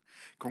conclusion.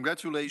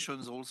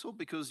 Congratulations also,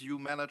 because you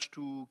managed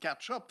to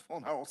catch up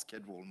on our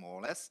schedule, more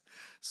or less.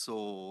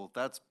 So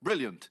that's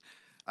brilliant.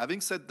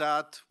 Having said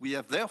that, we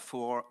have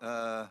therefore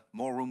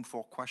more room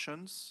for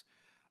questions,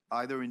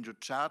 either in the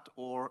chat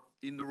or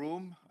in the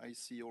room. I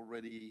see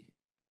already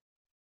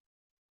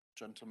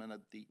gentleman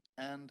at the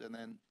end, and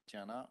then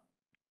Tiana.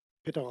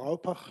 Peter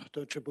Raupach,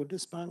 Deutsche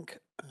Bundesbank.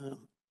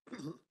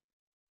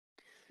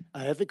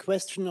 I have a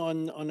question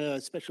on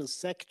a special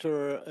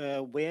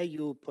sector where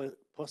you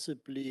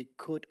possibly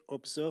could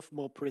observe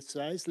more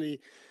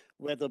precisely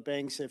whether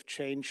banks have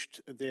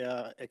changed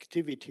their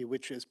activity,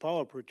 which is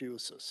power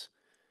producers.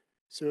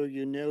 So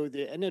you know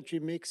the energy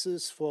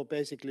mixes for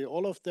basically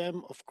all of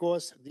them. Of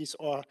course, these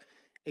are,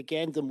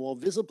 again, the more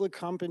visible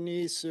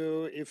companies.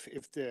 So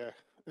if the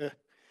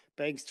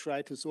banks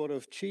try to sort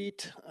of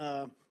cheat,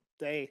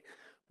 they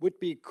would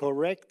be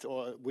correct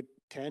or would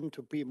tend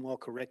to be more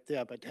correct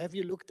there. But have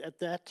you looked at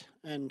that?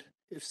 And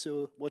if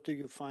so, what do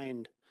you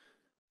find?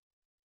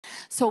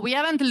 So we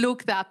haven't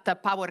looked at the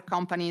power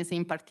companies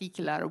in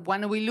particular.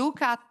 When we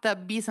look at the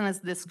business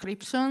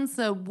descriptions,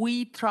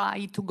 we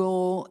try to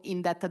go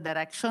in that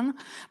direction,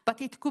 but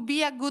it could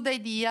be a good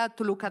idea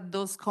to look at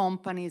those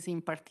companies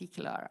in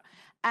particular.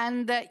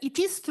 And it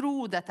is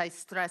true that I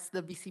stress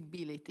the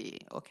visibility,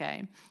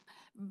 okay?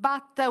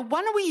 But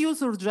when we use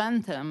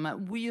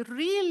Urgentem, we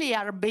really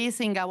are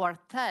basing our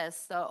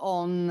test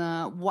on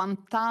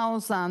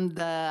 1,000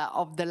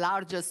 of the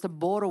largest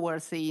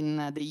borrowers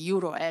in the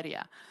euro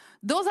area.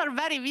 Those are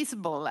very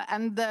visible,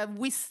 and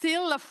we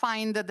still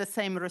find the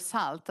same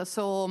result.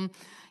 So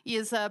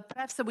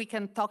perhaps we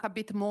can talk a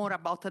bit more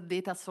about the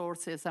data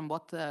sources and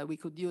what we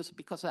could use,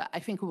 because I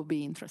think it would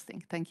be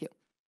interesting. Thank you.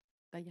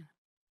 Diana.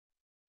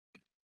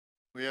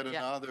 We had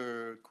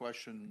another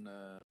question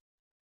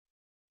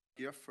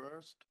here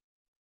first.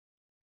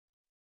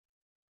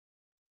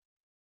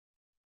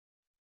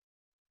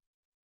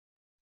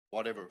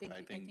 Whatever,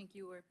 I think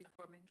you were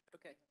before me.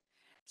 Okay.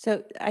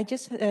 So I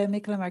just,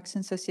 Nicola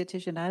Markson, Societe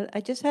Generale.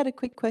 I just had a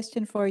quick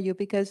question for you,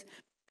 because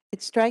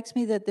it strikes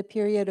me that the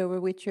period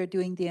over which you're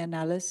doing the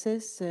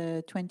analysis,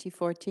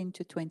 2014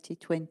 to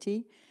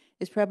 2020,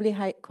 is probably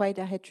quite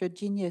a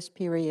heterogeneous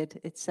period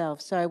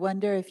itself. So I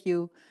wonder if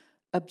you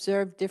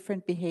observe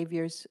different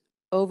behaviors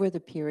over the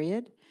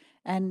period.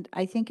 And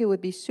I think it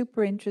would be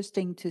super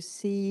interesting to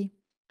see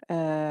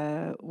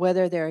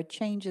whether there are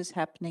changes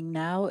happening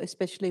now,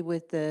 especially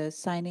with the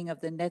signing of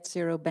the Net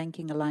Zero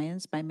Banking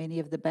Alliance by many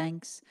of the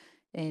banks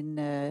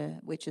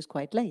which is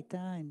quite late,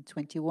 in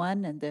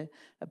 21, and the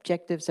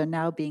objectives are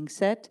now being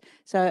set.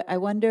 So I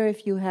wonder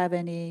if you have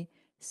any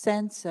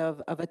sense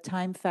of a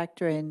time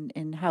factor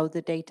in how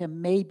the data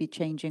may be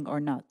changing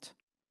or not.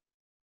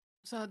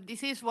 So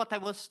this is what I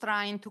was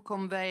trying to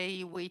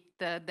convey with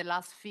the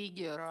last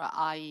figure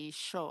I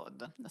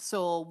showed.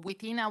 So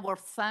within our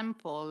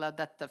sample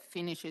that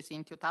finishes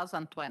in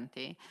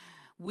 2020,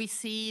 we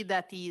see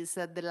that is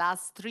the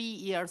last 3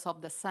 years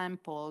of the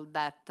sample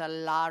that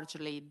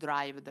largely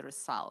drive the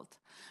result.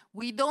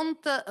 We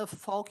don't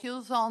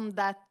focus on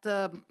that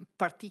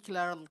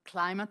particular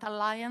climate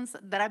alliance.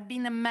 There have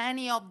been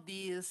many of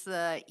these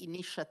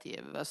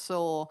initiatives.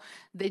 So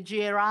the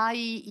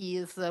GRI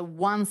is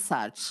one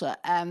such,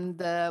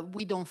 and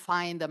we don't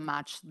find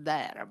much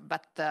there.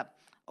 But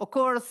of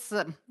course,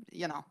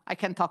 you know, I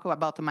can talk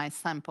about my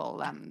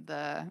sample, and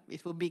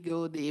it would be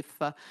good if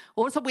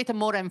also with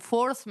more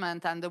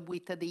enforcement and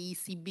with the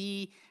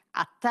ECB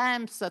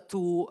attempts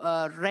to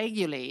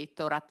regulate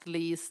or at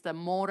least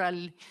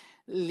morally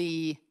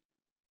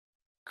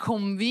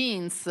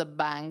convince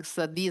banks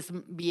this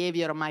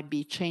behavior might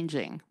be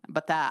changing.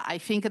 But I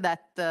think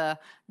that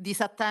this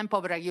attempt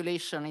of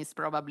regulation is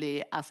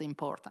probably as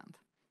important.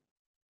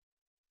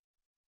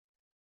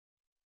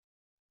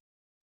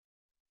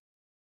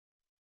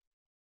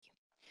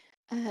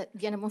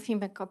 Diana Bonfim,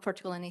 Bank of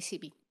Portugal and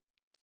ECB.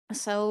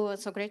 So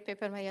great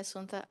paper,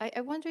 Mariassunta. I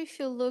wonder if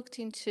you looked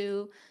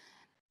into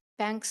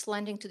banks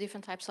lending to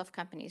different types of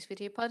companies, with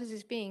the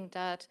hypothesis being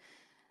that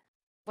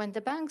when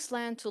the banks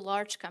lend to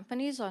large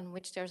companies on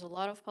which there's a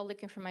lot of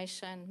public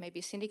information,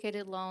 maybe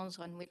syndicated loans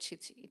on which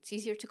it's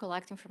easier to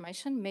collect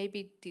information,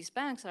 maybe these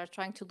banks are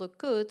trying to look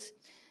good.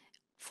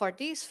 For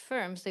these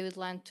firms, they would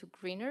lend to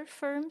greener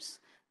firms.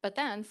 But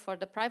then for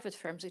the private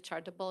firms, which are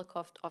the bulk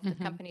of the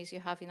companies you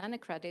have in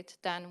UniCredit,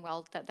 then,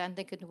 well, then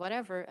they can do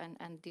whatever,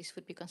 and this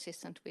would be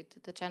consistent with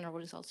the general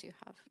results you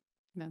have.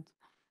 Yes.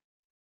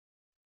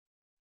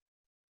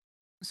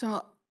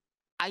 So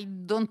I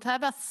don't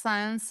have a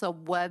sense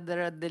of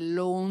whether the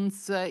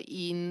loans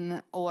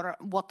or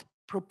what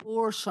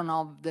proportion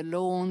of the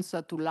loans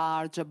to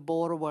large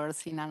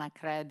borrowers in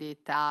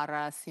UniCredit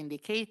are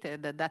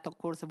syndicated. That, of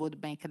course,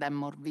 would make them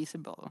more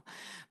visible.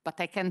 But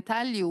I can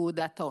tell you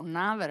that on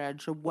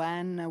average,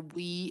 when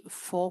we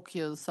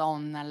focus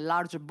on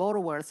large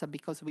borrowers,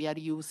 because we are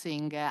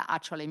using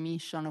actual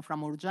emission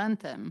from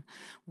Urgentem,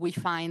 we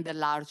find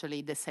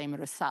largely the same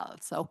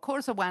results. Of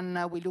course,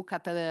 when we look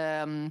at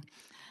the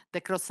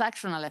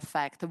cross-sectional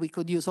effect, we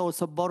could use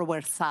also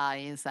borrower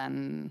size,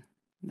 and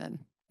then,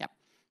 yeah.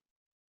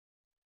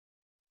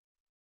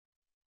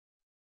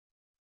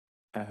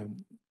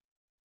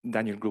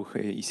 Daniel Gluch,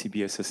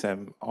 ECB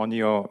SSM, on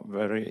your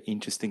very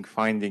interesting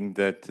finding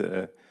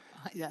that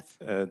yes.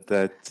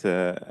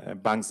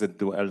 Banks that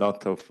do a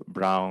lot of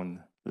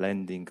brown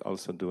lending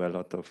also do a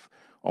lot of,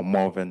 or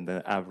more than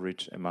the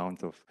average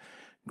amount of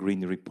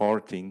green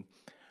reporting.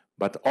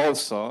 But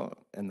also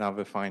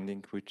another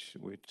finding which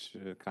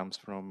comes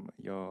from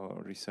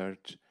your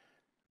research,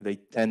 they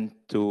tend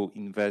to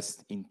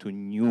invest into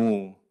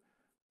new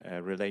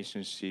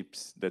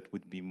relationships that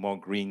would be more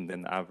green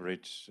than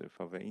average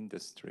for the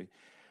industry.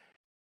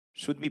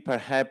 Should we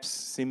perhaps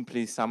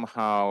simply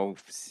somehow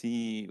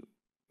see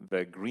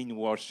the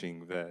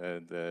greenwashing,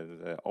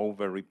 the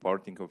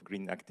over-reporting of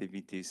green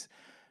activities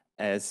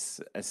as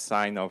a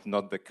sign of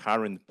not the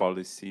current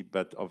policy,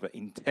 but of an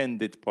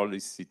intended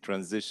policy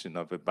transition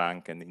of a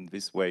bank, and in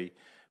this way,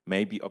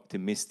 maybe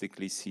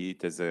optimistically see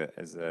it as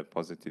a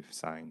positive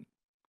sign?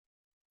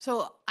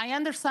 So I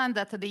understand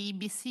that the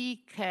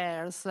EBC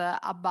cares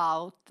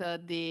about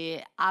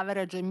the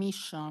average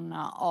emission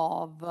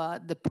of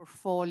the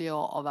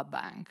portfolio of a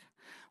bank.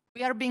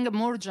 We are being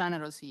more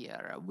generous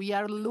here. We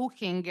are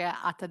looking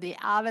at the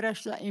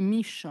average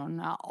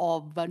emission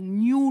of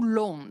new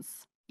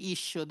loans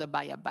issued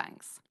by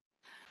banks.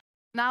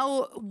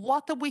 Now,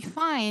 what we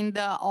find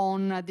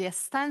on the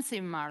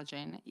extensive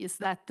margin is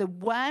that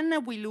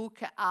when we look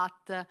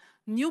at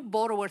new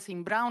borrowers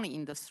in brown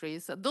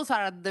industries, those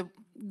are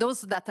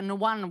those that no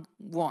one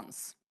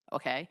wants,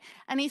 okay?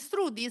 And it's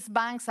true, these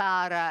banks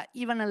are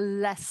even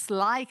less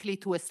likely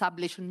to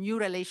establish a new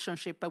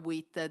relationship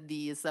with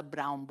these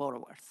brown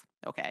borrowers.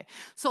 Okay,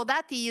 so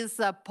that is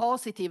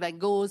positive and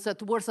goes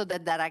towards the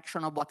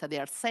direction of what they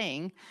are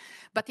saying.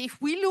 But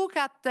if we look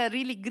at the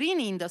really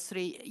green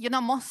industry, you know,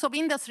 most of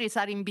industries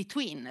are in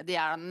between. They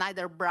are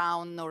neither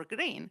brown nor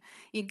green.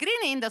 In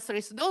green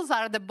industries, those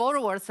are the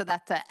borrowers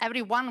that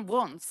everyone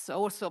wants.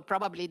 Also,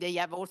 probably they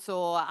have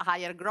also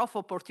higher growth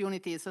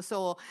opportunities.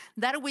 So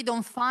there we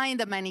don't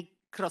find many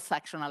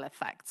cross-sectional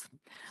effects.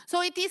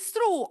 So it is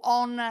true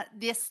on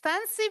the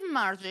extensive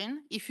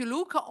margin, if you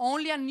look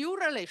only at new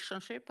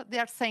relationship, they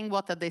are saying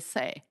what they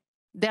say.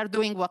 They are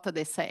doing what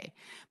they say.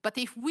 But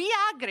if we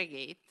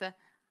aggregate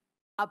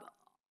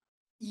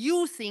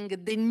using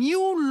the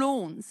new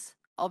loans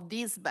of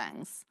these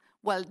banks,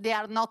 well, they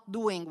are not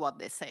doing what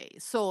they say.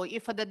 So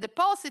if the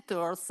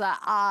depositors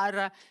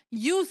are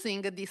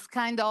using this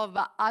kind of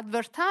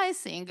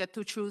advertising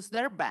to choose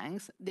their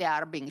banks, they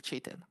are being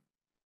cheated.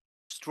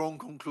 Strong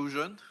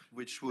conclusion,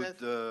 which would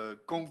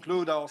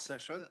conclude our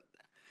session.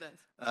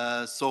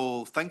 Yes.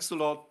 So thanks a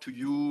lot to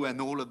you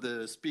and all of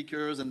the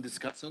speakers and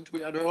discussants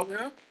we had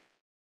earlier.